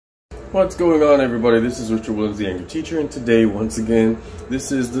What's going on, everybody? This is Richard Williams, the Angry Teacher, and today, once again,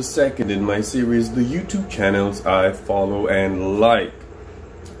 this is the second in my series, the YouTube channels I follow and like.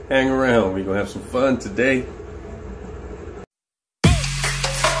 Hang around, we're gonna have some fun today.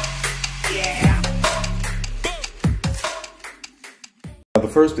 The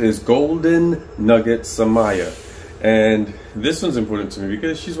first is Golden Nugget Sammia, and this one's important to me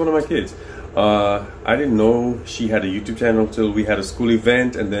because she's one of my kids. I didn't know she had a YouTube channel till we had a school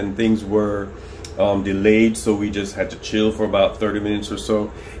event, and then things were delayed, so we just had to chill for about 30 minutes or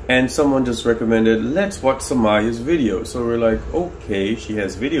so, and someone just recommended, let's watch Sammia's videos. So we're like, okay, she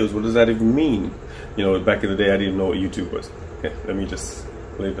has videos, what does that even mean? You know, back in the day I didn't know what YouTube was. Okay, let me just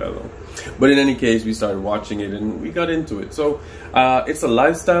leave that alone. But in any case, we started watching it and we got into it. So it's a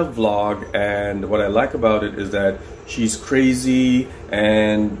lifestyle vlog, and what I like about it is that she's crazy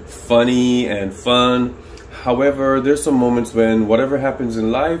and funny and fun. However, there's some moments when whatever happens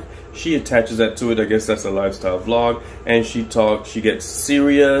in life, she attaches that to it. I guess that's a lifestyle vlog, and she gets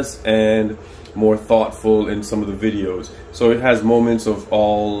serious and more thoughtful in some of the videos. So it has moments of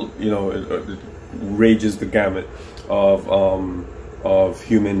all, you know, it rages the gamut of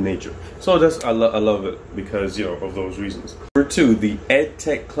human nature. So that's I love it because, you know, of those reasons. Number 2, the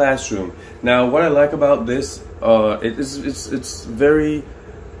EdTech classroom. Now, what I like about this, it's very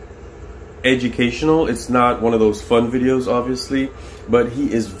educational. It's not one of those fun videos, obviously, but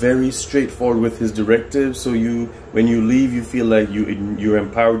he is very straightforward with his directives. So when you leave, you feel like you're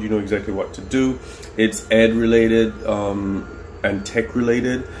empowered. You know exactly what to do. It's ed related and tech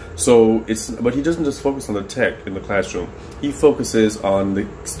related. So but he doesn't just focus on the tech in the classroom. He focuses on the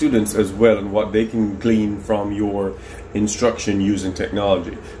students as well and what they can glean from your instruction using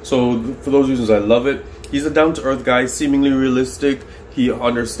technology. So for those reasons, I love it. He's a down-to-earth guy, seemingly realistic. He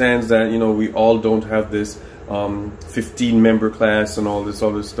understands that, you know, we all don't have this 15-member class and all this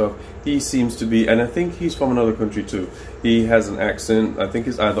other stuff. He seems to be, and I think he's from another country too. He has an accent. I think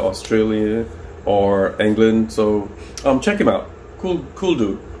it's either Australia or England. So check him out. Cool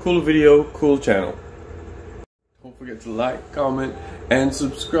dude. Cool video, cool channel. Don't forget to like, comment, and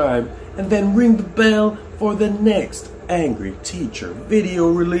subscribe, and then ring the bell for the next Angry Teacher video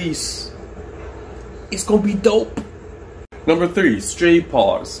release. It's gonna be dope. Number 3, Stray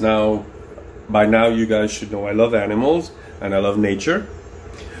Paws. Now, by now you guys should know I love animals and I love nature.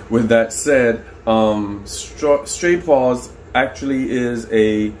 With that said, Stray Paws actually is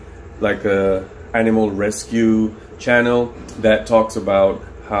a animal rescue channel that talks about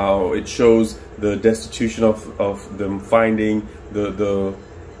how it shows the destitution of them finding the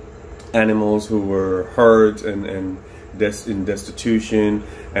animals who were hurt and in destitution,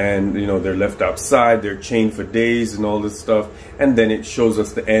 and you know, they're left outside, they're chained for days and all this stuff, and then it shows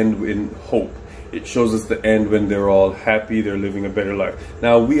us the end in hope. It shows us the end when they're all happy, they're living a better life.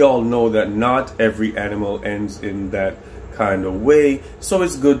 Now, we all know that not every animal ends in that kind of way, so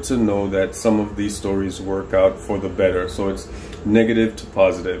it's good to know that some of these stories work out for the better. So it's negative to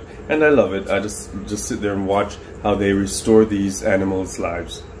positive, and I love it. I just sit there and watch how they restore these animals'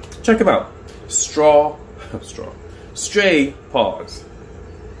 lives. Check them out. Stray Paws.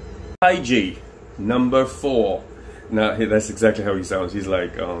 IG number 4. Now that's exactly how he sounds. He's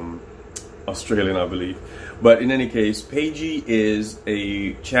like Australian, I believe. But in any case, Paige is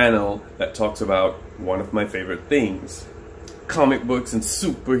a channel that talks about one of my favorite things: comic books and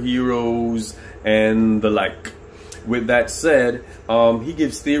superheroes and the like. With that said, he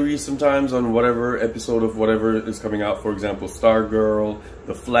gives theories sometimes on whatever episode of whatever is coming out. For example, Stargirl,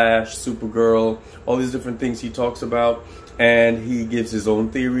 The Flash, Supergirl, all these different things he talks about, and he gives his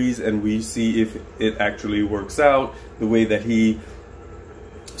own theories, and we see if it actually works out the way that he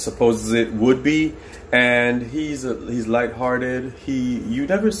supposes it would be. And he's lighthearted. You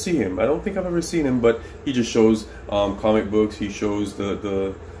never see him. I don't think I've ever seen him, but he just shows comic books. He shows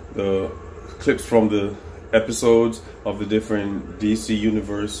the clips from the episodes of the different DC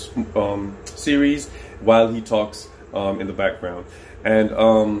Universe series while he talks in the background. And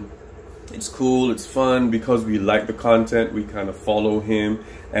it's cool, it's fun, because we like the content. We kind of follow him,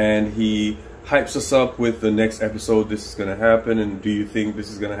 and he hypes us up with the next episode. This is gonna happen, and do you think this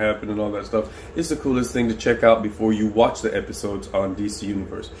is gonna happen, and all that stuff. It's the coolest thing to check out before you watch the episodes on DC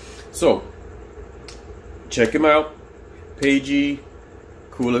Universe. So check him out. Paige,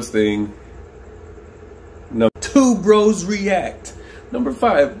 coolest thing. Number 2 Bros React. Number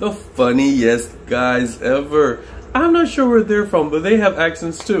 5, the funniest guys ever. I'm not sure where they're from, but they have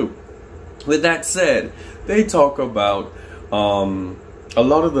accents too. With that said, they talk about a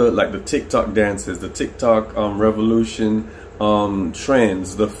lot of the TikTok dances, the TikTok revolution,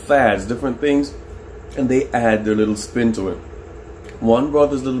 trends, the fads, different things, and they add their little spin to it. One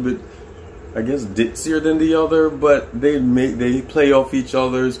brother's a little bit I guess, ditzier than the other, but they play off each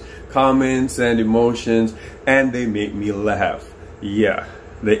other's comments and emotions, and they make me laugh. Yeah,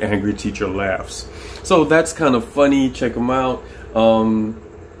 the angry teacher laughs. So that's kind of funny. Check them out.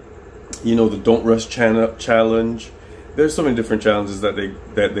 You know, the Don't Rush challenge. There's so many different challenges that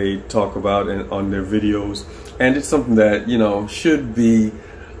they talk about on their videos, and it's something that, you know, should be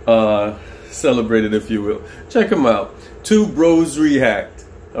celebrated, if you will. Check them out. Two Bros React.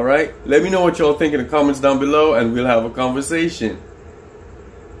 All right, let me know what y'all think in the comments down below, and we'll have a conversation.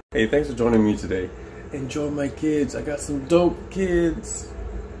 Hey, thanks for joining me today. Enjoy my kids. I got some dope kids.